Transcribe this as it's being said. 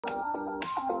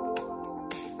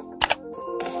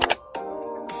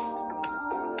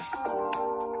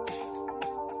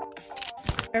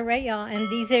All right, y'all, and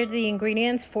these are the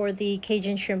ingredients for the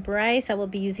Cajun shrimp rice. I will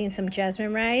be using some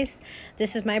jasmine rice.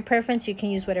 This is my preference. You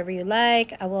can use whatever you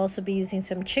like. I will also be using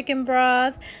some chicken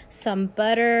broth, some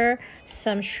butter,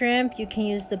 some shrimp. You can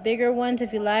use the bigger ones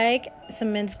if you like,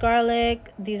 some minced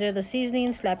garlic. These are the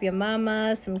seasonings: slap your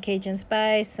mama, some Cajun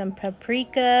spice, some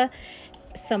paprika,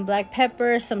 some black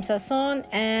pepper, some sazon,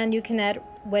 and you can add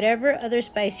whatever other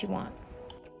spice you want.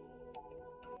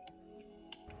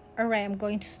 Alright, I'm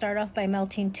going to start off by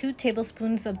melting 2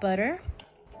 tablespoons of butter.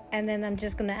 And then I'm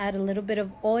just going to add a little bit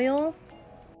of oil.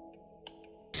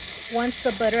 Once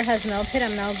the butter has melted,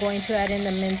 I'm now going to add in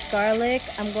the minced garlic.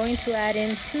 I'm going to add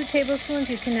in 2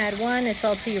 tablespoons. You can add 1. It's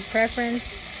all to your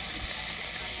preference.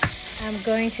 I'm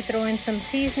going to throw in some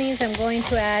seasonings. I'm going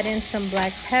to add in some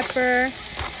black pepper,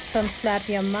 some slap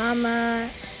your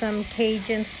mama, some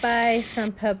Cajun spice,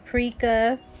 some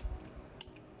paprika.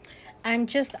 I'm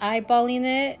just eyeballing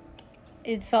it.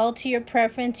 It's all to your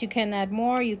preference. You can add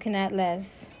more, you can add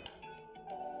less.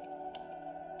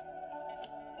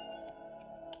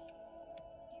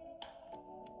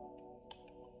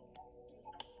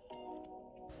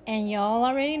 And y'all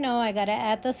already know I gotta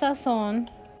add the sazon.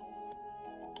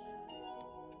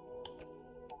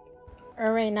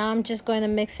 Alright, now I'm just going to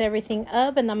mix everything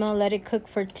up and I'm gonna let it cook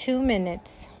for 2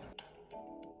 minutes.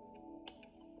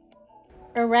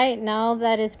 Alright, now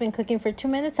that it's been cooking for 2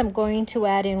 minutes, I'm going to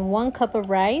add in 1 cup of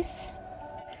rice.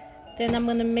 Then I'm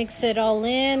gonna mix it all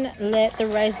in, let the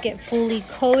rice get fully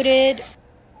coated.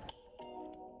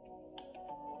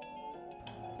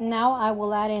 Now I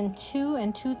will add in 2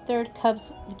 2/3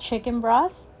 cups chicken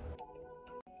broth.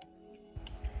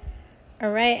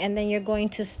 Alright, and then you're going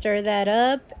to stir that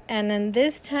up, and then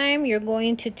this time you're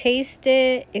going to taste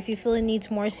it. If you feel it needs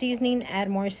more seasoning, add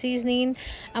more seasoning.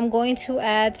 I'm going to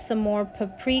add some more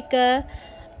paprika,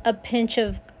 a pinch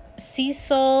of sea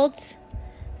salt,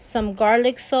 some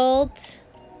garlic salt,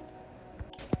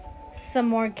 some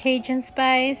more Cajun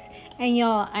spice. And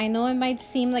y'all, I know it might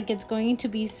seem like it's going to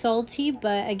be salty,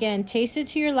 but again, taste it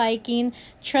to your liking.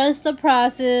 Trust the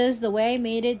process. The way I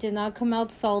made it did not come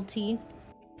out salty.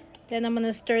 Then I'm going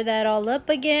to stir that all up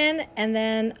again, and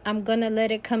then I'm going to let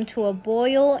it come to a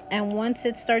boil. And once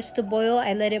it starts to boil,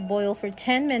 I let it boil for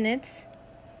 10 minutes.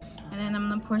 And then I'm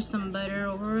going to pour some butter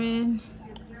over it,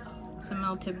 some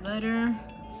melted butter.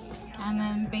 And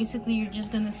then basically you're just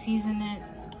going to season it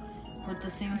with the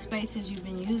same spices you've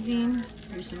been using.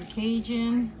 There's some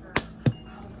Cajun,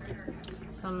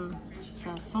 some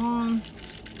sazon,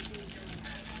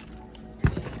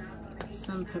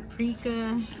 some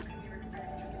paprika,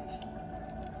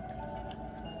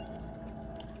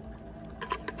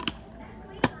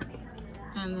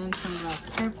 and then some black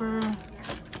pepper.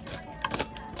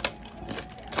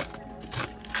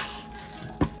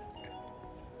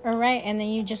 Alright, and then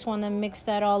you just want to mix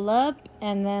that all up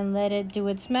and then let it do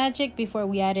its magic before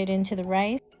we add it into the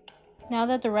rice. Now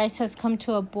that the rice has come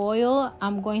to a boil,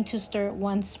 I'm going to stir it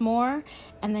once more,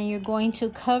 and then you're going to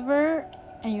cover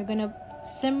and you're going to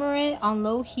simmer it on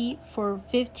low heat for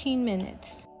 15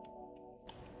 minutes.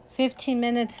 15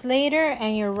 minutes later,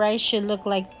 and your rice should look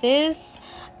like this.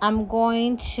 I'm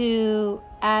going to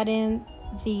add in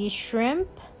the shrimp.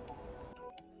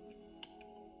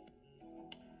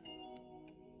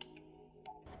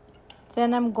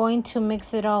 Then I'm going to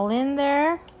mix it all in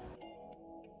there.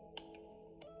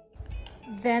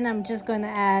 Then I'm just going to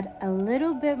add a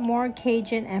little bit more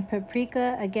Cajun and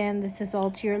paprika. Again, this is all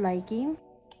to your liking.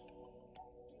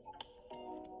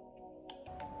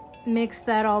 Mix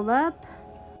that all up.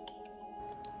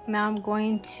 Now I'm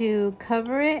going to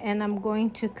cover it and I'm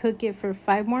going to cook it for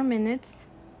 5 more minutes.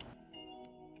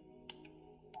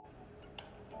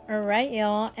 Alright,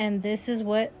 y'all, and this is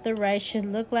what the rice should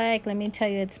look like. Let me tell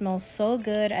you, it smells so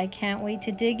good. I can't wait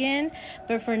to dig in.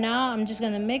 But for now, I'm just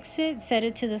going to mix it, set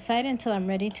it to the side until I'm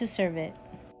ready to serve it.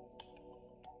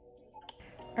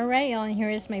 Alright, y'all, and here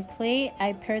is my plate.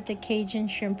 I paired the Cajun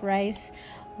shrimp rice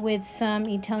with some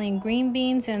Italian green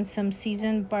beans and some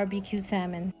seasoned barbecue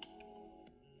salmon.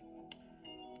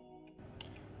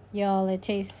 Y'all, it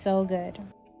tastes so good.